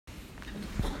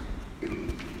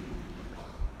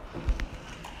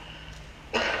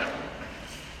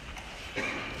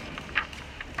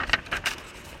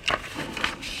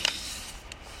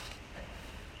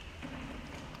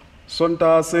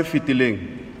Sonta se fitileng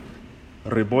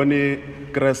re bone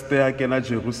Kriste a kena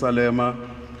Jerusalema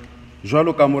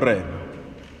jwalo ka morena.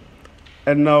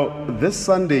 And now this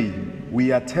Sunday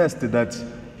we attest that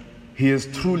he is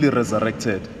truly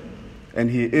resurrected and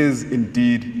he is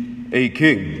indeed a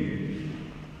king.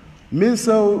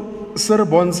 Miso se re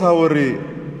bontsha hore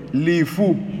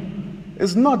lefu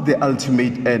is not the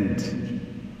ultimate end.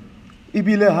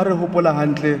 Ibile ha re hopola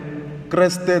hantle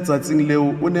Kriste tsatsing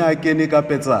leo o ne a kene ka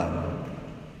petsana.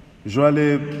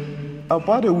 Jwale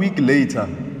about a week later,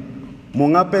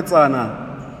 monga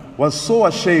petsana was so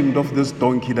ashamed of this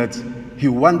donkey that he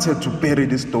wanted to bury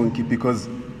this donkey, because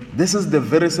this is the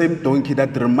very same donkey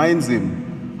that reminds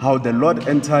him how the Lord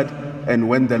entered and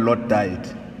when the Lord died.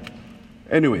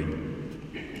 Anyway,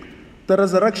 the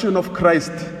resurrection of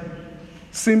Christ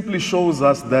simply shows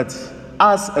us that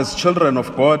us as children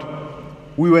of God,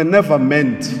 we were never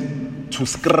meant to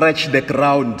scratch the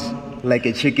ground like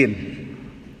a chicken,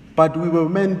 but we were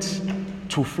meant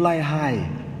to fly high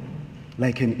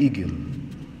like an eagle.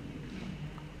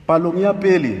 Palong ya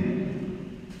pele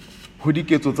ho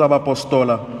diketso tsa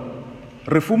bapostola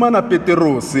re fumana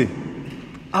Peterose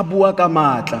a bua ka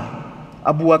matla,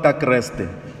 a bua ka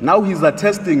Kriste. Now he's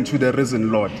attesting to the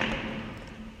risen Lord.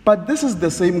 But this is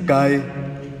the same guy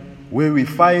where we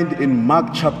find in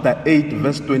Mark chapter 8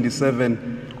 verse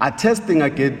 27 attesting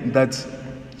again that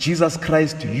Jesus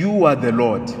Christ, you are the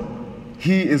Lord.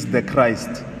 He is the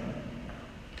Christ.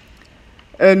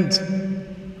 And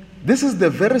this is the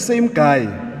very same guy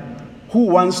who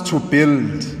wants to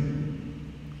build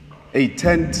a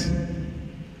tent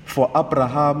for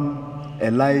Abraham,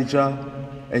 Elijah,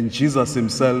 and Jesus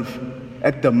himself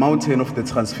at the mountain of the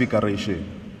Transfiguration.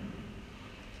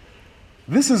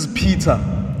 This is Peter,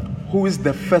 who is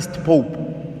the first pope,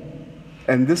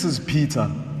 and this is Peter,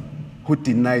 who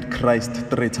denied Christ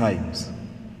 3 times.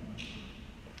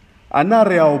 Ana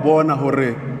re a bona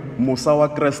hore Musa wa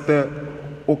Kriste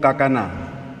o kakana.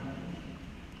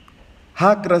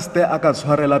 Ha Kriste a ka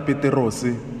tshwarela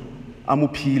Peterose a mo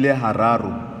phile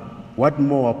hararo, what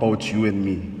more about you and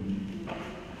me?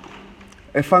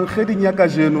 Efangheleng ya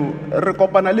kajeno re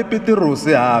kopana le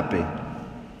Peterose hape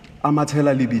a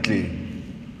mathela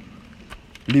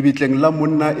lebitleng la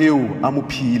monna eo a mo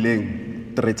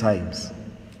phileng 3 times.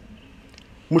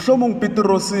 Mohlomong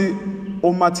Peterose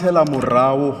o mathela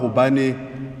morao hobane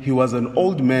he was an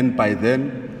old man by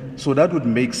then, so that would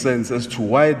make sense as to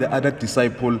why the other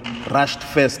disciple rushed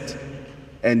first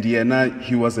and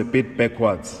he was a bit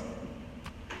backwards.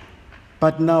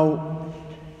 But now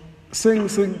se re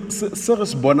se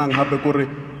bonang hape kore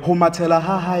ho mathela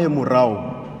ha hae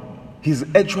morao, he's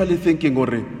actually thinking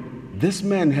hore this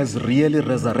man has really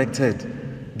resurrected.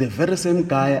 The very same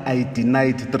guy I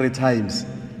denied 3 times,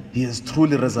 he is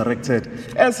truly resurrected.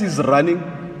 As he's running,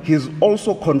 he's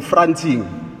also confronting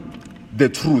the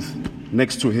truth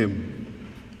next to him.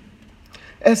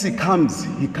 As he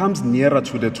comes nearer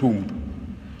to the tomb.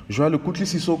 Jwale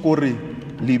kutlisiso kore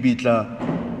libitla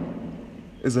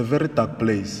is a very dark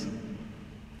place.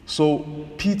 So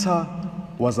Peter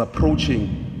was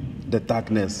approaching the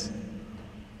darkness.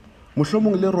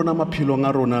 Mohlomong le rona maphelong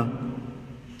a rona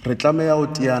re tlameha ho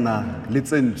tiana le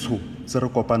tse ntsho tse re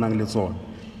kopanang le tsona.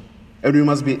 And we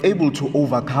must be able to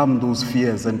overcome those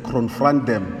fears and confront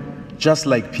them just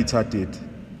like Peter did.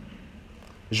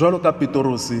 Jwalo ka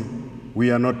Peterose,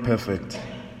 we are not perfect.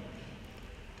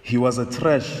 He was a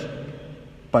trash,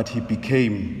 but he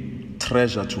became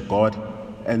treasure to God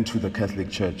and to the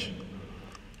Catholic Church.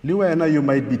 Le wena, you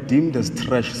might be deemed as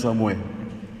trash somewhere,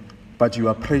 but you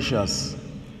are precious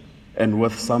and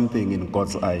worth something in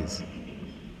God's eyes.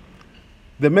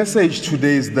 The message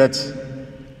today is that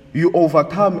you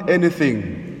overcome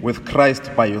anything with Christ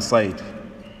by your side.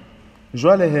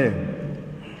 Jwale he,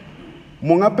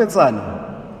 monga petsana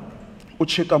o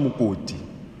cheka mokoti.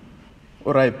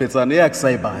 Ora petsana ya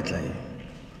ksa batla e.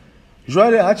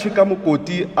 Jwale ha cheka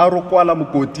mokoti a ro kwala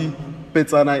mokoti,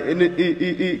 petsana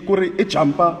kore e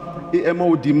jumpa e ema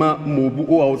hodima mobu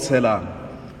o a o tshelang.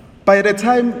 By the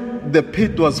time the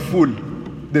pit was full,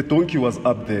 the donkey was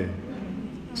up there.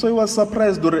 So he was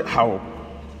surprised how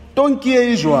donkey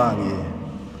is jwang.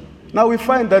 Now we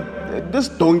find that this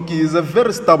donkey is a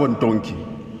very stubborn donkey.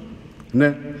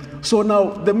 So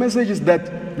now the message is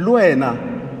that Luena,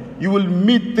 you will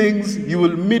meet things, you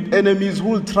will meet enemies who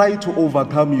will try to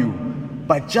overcome you.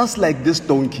 But just like this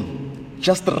donkey,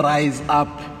 just rise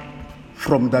up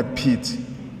from that pit.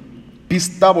 Be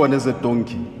stubborn as a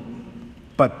donkey,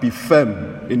 but be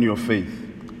firm in your faith.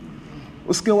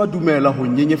 Uske wa dumela ho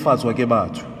nyenyefatswa ke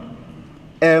batho.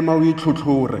 Ema o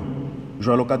itlhotlhore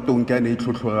jwalo ka tonka ne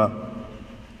itlhotlhora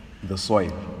the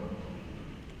soil.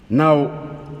 Now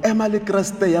ema le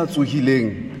Kriste ya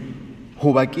tsohileng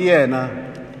hoba ke yena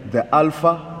the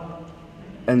Alpha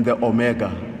and the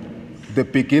Omega, the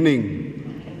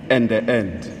beginning and the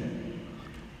end.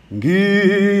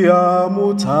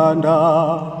 Ngiyamuthanda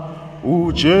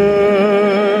uJesu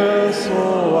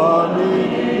wami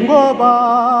ngoba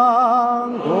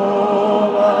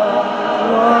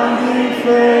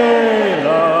wangifela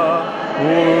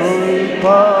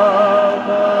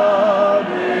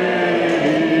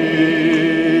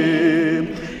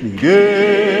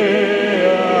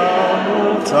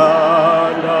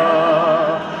ngiyamuthanda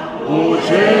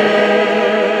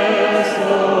uJesu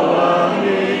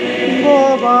wami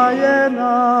ngoba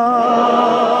yena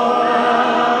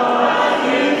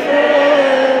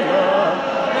wangifela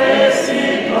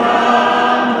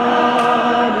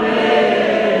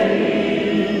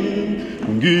esiphambanweni.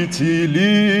 Ngithi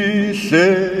lihle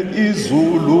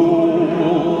izulu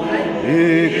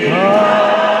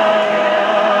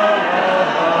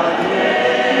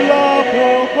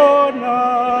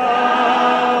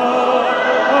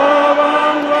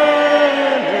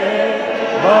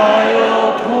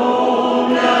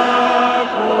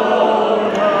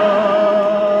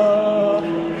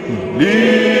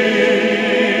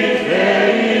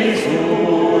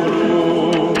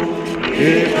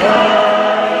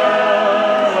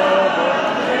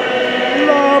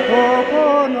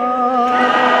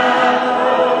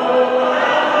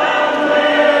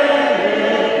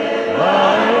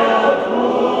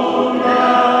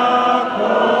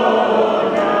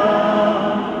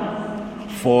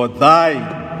For thine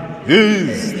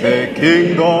is the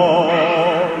kingdom,